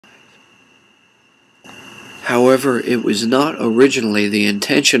However, it was not originally the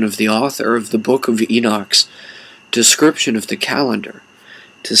intention of the author of the Book of Enoch's description of the calendar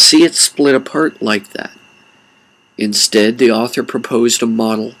to see it split apart like that. Instead, the author proposed a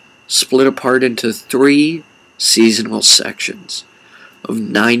model split apart into 3 seasonal sections of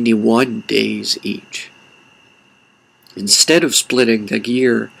 91 days each. Instead of splitting the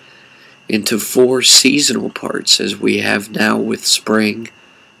year into 4 seasonal parts as we have now with spring,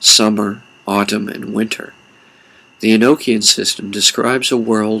 summer, autumn, and winter, the Enochian system describes a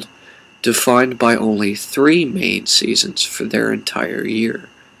world defined by only 3 main seasons for their entire year.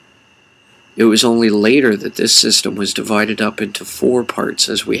 It was only later that this system was divided up into 4 parts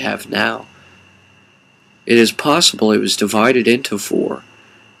as we have now. It is possible it was divided into 4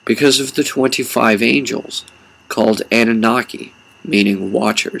 because of the 25 angels, called Anunnaki, meaning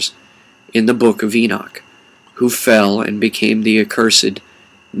watchers, in the Book of Enoch, who fell and became the accursed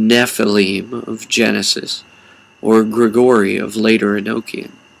Nephilim of Genesis, or Grigori of later Enochian.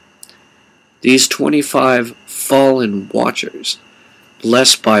 These 25 fallen watchers,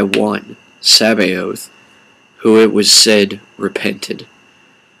 blessed by one, Sabaoth, who it was said repented,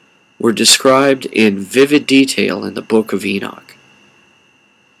 were described in vivid detail in the Book of Enoch.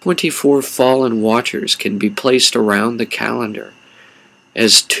 24 fallen watchers can be placed around the calendar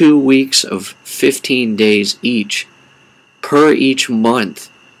as 2 weeks of 15 days each, per each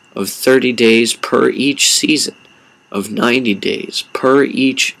month of 30 days per each season of 90 days per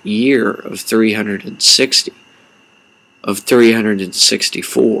each year of 360, of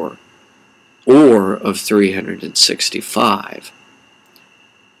 364, or of 365.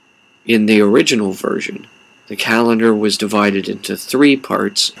 In the original version, the calendar was divided into 3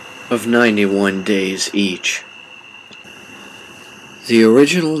 parts of 91 days each. The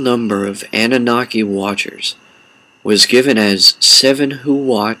original number of Anunnaki watchers was given as 7 who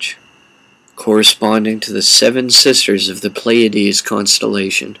watch, corresponding to the 7 sisters of the Pleiades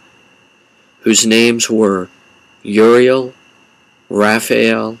constellation, whose names were Uriel,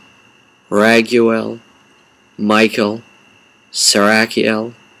 Raphael, Raguel, Michael,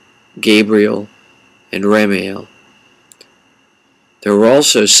 Sarakiel, Gabriel, and Ramiel. There were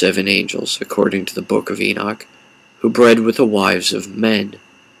also 7 angels, according to the Book of Enoch, who bred with the wives of men,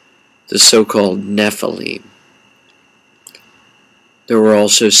 the so-called Nephilim. There were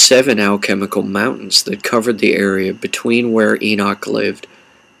also 7 alchemical mountains that covered the area between where Enoch lived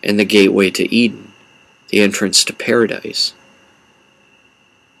and the gateway to Eden, the entrance to paradise.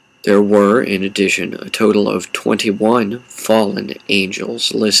 There were, in addition, a total of 21 fallen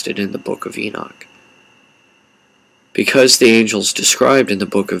angels listed in the Book of Enoch. Because the angels described in the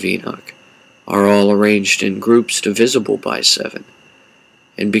Book of Enoch are all arranged in groups divisible by 7,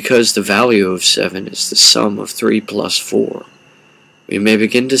 and because the value of 7 is the sum of 3 plus 4, we may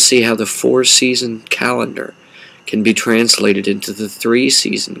begin to see how the 4-season calendar can be translated into the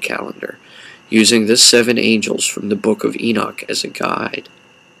 3-season calendar, using the 7 angels from the Book of Enoch as a guide.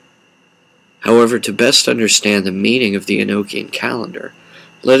 However, to best understand the meaning of the Enochian calendar,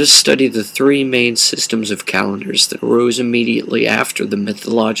 let us study the 3 main systems of calendars that arose immediately after the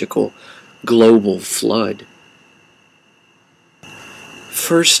mythological global flood.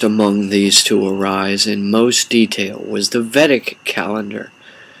 First among these to arise in most detail was the Vedic calendar,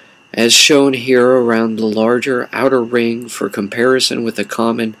 as shown here around the larger outer ring for comparison with the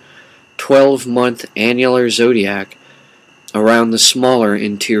common 12-month annular zodiac around the smaller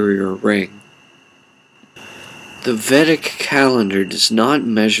interior ring. The Vedic calendar does not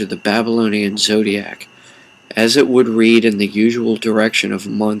measure the Babylonian zodiac as it would read in the usual direction of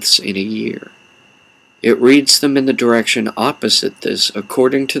months in a year. It reads them in the direction opposite this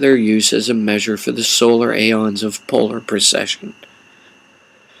according to their use as a measure for the solar aeons of polar precession.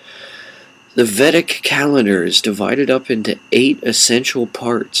 The Vedic calendar is divided up into 8 essential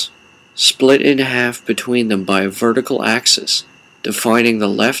parts, split in half between them by a vertical axis, defining the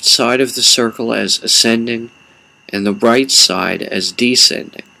left side of the circle as ascending and the right side as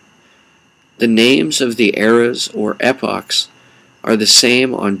descending. The names of the eras or epochs are the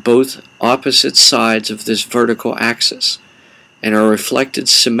same on both opposite sides of this vertical axis, and are reflected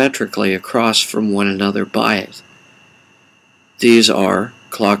symmetrically across from one another by it. These are,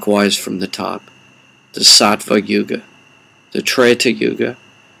 clockwise from the top, the Sattva Yuga, the Treta Yuga,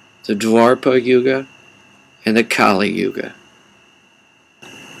 the Dwapara Yuga, and the Kali Yuga.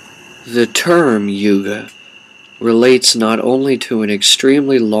 The term Yuga relates not only to an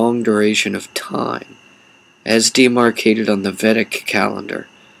extremely long duration of time, as demarcated on the Vedic calendar,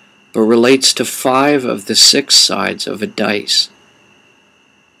 but relates to 5 of the 6 sides of a dice.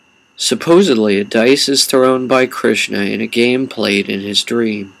 Supposedly, a dice is thrown by Krishna in a game played in his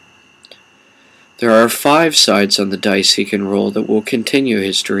dream. There are 5 sides on the dice he can roll that will continue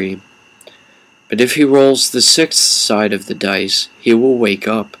his dream. But if he rolls the 6th side of the dice, he will wake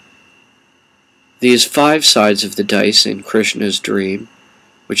up. These 5 sides of the dice in Krishna's dream,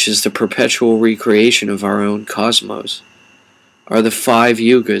 which is the perpetual recreation of our own cosmos, are the 5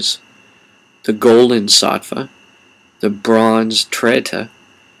 yugas: the golden sattva, the bronze treta,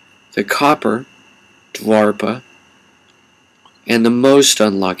 the copper dvarpa, and the most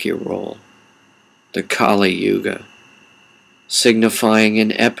unlucky roll, the Kali Yuga, signifying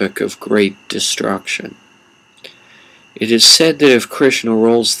an epoch of great destruction. It is said that if Krishna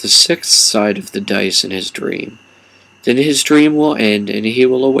rolls the 6th side of the dice in his dream, then his dream will end and he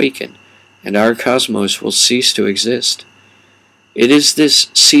will awaken, and our cosmos will cease to exist. It is this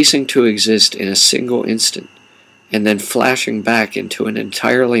ceasing to exist in a single instant, and then flashing back into an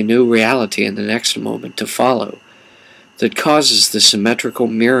entirely new reality in the next moment to follow, that causes the symmetrical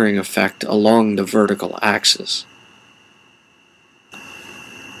mirroring effect along the vertical axis.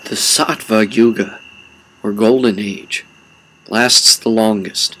 The Sattva Yuga, or Golden Age, lasts the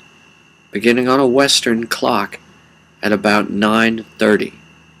longest, beginning on a Western clock at about 9:30,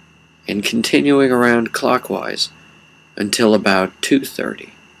 and continuing around clockwise until about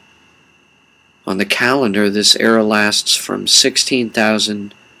 2:30. On the calendar, this era lasts from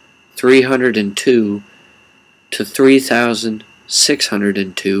 16,302 to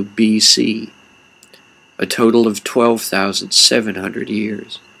 3,602 BC, a total of 12,700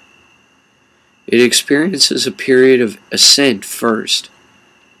 years. It experiences a period of ascent first,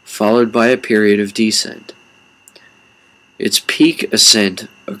 followed by a period of descent. Its peak ascent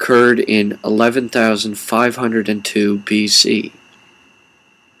occurred in 11,502 BC.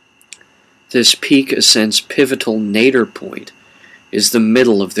 This peak ascent's pivotal nadir point is the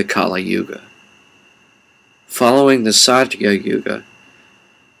middle of the Kali Yuga. Following the Satya Yuga,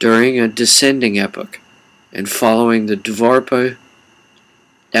 during a descending epoch, and following the Dvarpa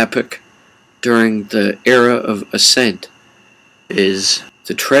epoch during the era of ascent, is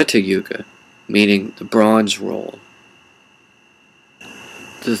the Treta Yuga, meaning the bronze roll.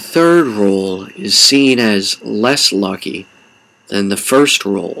 The third roll is seen as less lucky than the first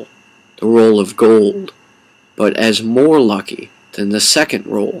roll, the roll of gold, but as more lucky than the second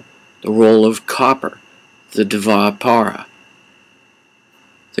roll, the roll of copper, the Dvapara.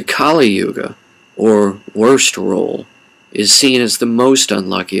 The Kali Yuga, or worst roll, is seen as the most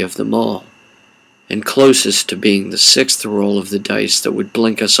unlucky of them all, and closest to being the 6th roll of the dice that would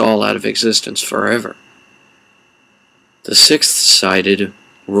blink us all out of existence forever. The 6th-sided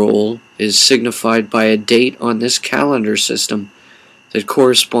roll is signified by a date on this calendar system that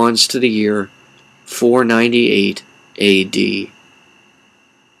corresponds to the year 498 AD.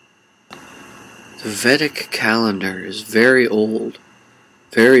 The Vedic calendar is very old,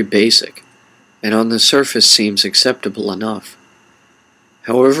 very basic, and on the surface seems acceptable enough.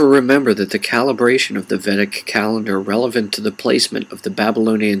 However, remember that the calibration of the Vedic calendar relevant to the placement of the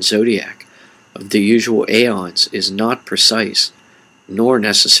Babylonian zodiac of the usual aeons is not precise, nor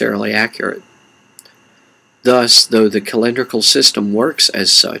necessarily accurate. Thus, though the calendrical system works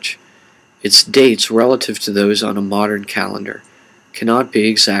as such, its dates relative to those on a modern calendar cannot be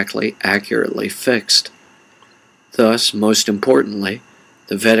exactly accurately fixed. Thus, most importantly,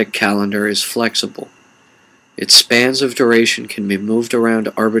 the Vedic calendar is flexible. Its spans of duration can be moved around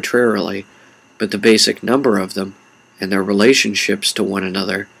arbitrarily, but the basic number of them, and their relationships to one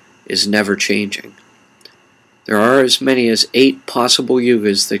another, is never changing. There are as many as 8 possible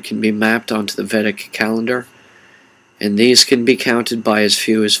yugas that can be mapped onto the Vedic calendar, and these can be counted by as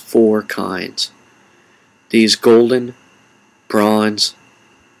few as 4 kinds. These golden, bronze,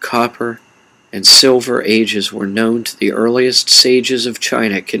 copper, and silver ages were known to the earliest sages of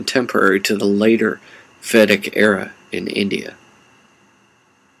China contemporary to the later Vedic era in India.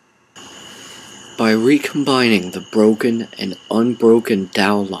 By recombining the broken and unbroken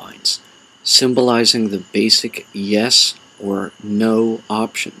Tao lines, symbolizing the basic yes or no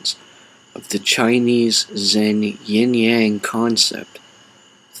options of the Chinese Zen yin-yang concept,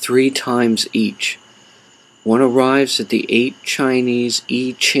 3 times each, one arrives at the 8 Chinese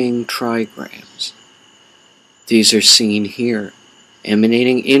I Ching trigrams. These are seen here,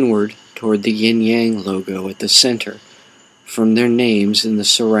 emanating inward toward the yin-yang logo at the center, from their names in the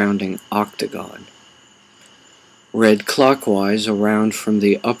surrounding octagon. Read clockwise around from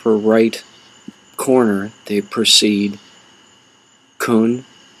the upper right corner, they proceed Kun,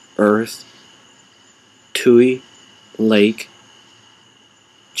 earth, Tui, lake,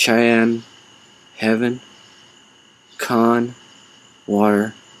 Chan, heaven, Kan,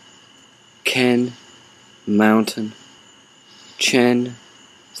 water, Ken, mountain, Chen,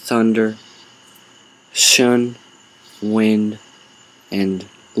 thunder, Shun, wind, and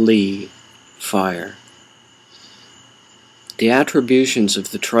Li, fire. The attributions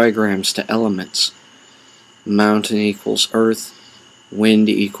of the trigrams to elements: mountain equals earth, wind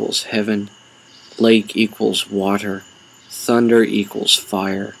equals heaven, lake equals water, thunder equals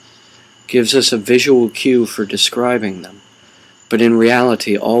fire, gives us a visual cue for describing them, but in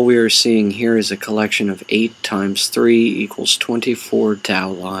reality all we are seeing here is a collection of 8 times 3 equals 24 Tao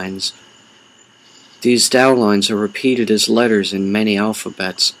lines. These Tao lines are repeated as letters in many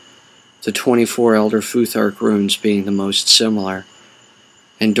alphabets, the 24 Elder Futhark runes being the most similar,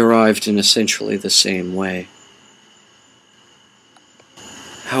 and derived in essentially the same way.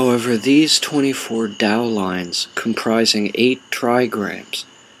 However, these 24 Tao lines, comprising 8 trigrams,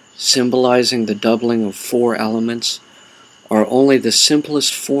 symbolizing the doubling of 4 elements, are only the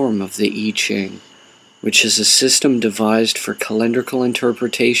simplest form of the I Ching, which is a system devised for calendrical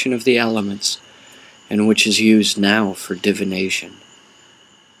interpretation of the elements, and which is used now for divination.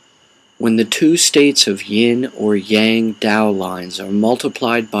 When the 2 states of yin or yang Tao lines are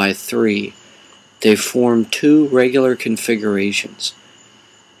multiplied by 3, they form 2 regular configurations,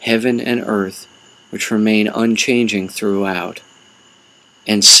 heaven and earth, which remain unchanging throughout,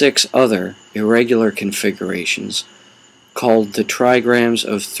 and 6 other irregular configurations, called the trigrams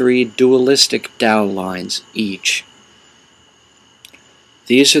of 3 dualistic Tao lines each.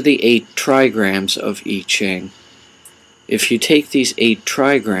 These are the 8 trigrams of I Ching. If you take these 8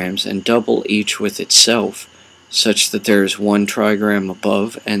 trigrams and double each with itself, such that there is one trigram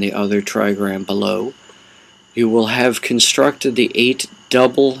above and the other trigram below, you will have constructed the 8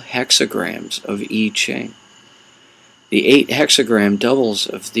 double hexagrams of I Ching. The 8 hexagram doubles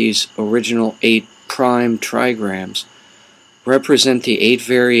of these original 8 prime trigrams represent the 8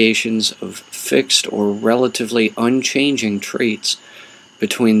 variations of fixed or relatively unchanging traits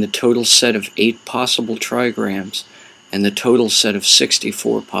between the total set of 8 possible trigrams and the total set of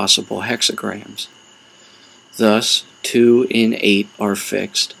 64 possible hexagrams. Thus, 2 in 8 are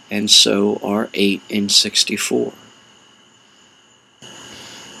fixed, and so are 8 in 64.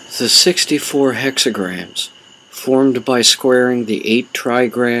 The 64 hexagrams, formed by squaring the 8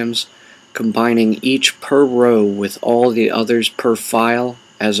 trigrams, combining each per row with all the others per file,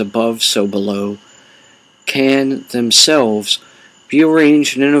 as above so below, can themselves be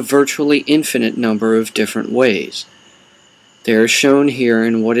arranged in a virtually infinite number of different ways. They are shown here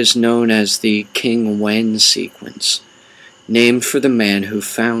in what is known as the King Wen sequence, named for the man who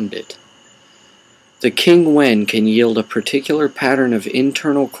found it. The King Wen can yield a particular pattern of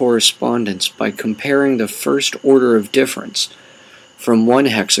internal correspondence by comparing the first order of difference from one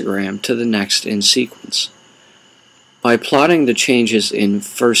hexagram to the next in sequence. By plotting the changes in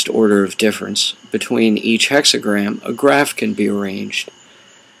first order of difference between each hexagram, a graph can be arranged.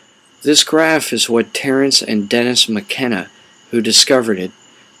 This graph is what Terence and Dennis McKenna, who discovered it,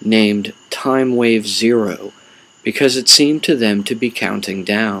 named Time Wave Zero, because it seemed to them to be counting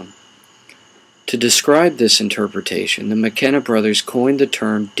down. To describe this interpretation, the McKenna brothers coined the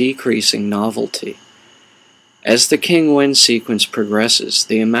term decreasing novelty. As the King Wen sequence progresses,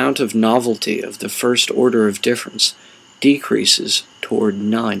 the amount of novelty of the first order of difference decreases toward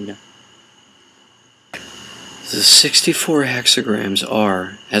none. The 64 hexagrams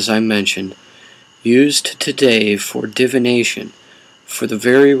are, as I mentioned, used today for divination for the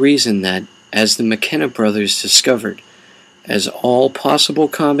very reason that, as the McKenna brothers discovered, as all possible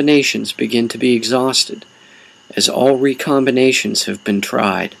combinations begin to be exhausted, as all recombinations have been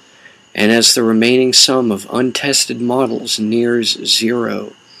tried, and as the remaining sum of untested models nears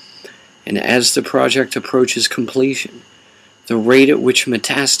 0, and as the project approaches completion, the rate at which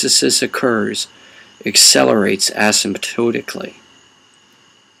metastasis occurs accelerates asymptotically.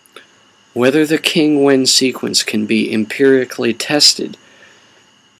 Whether the King Wen sequence can be empirically tested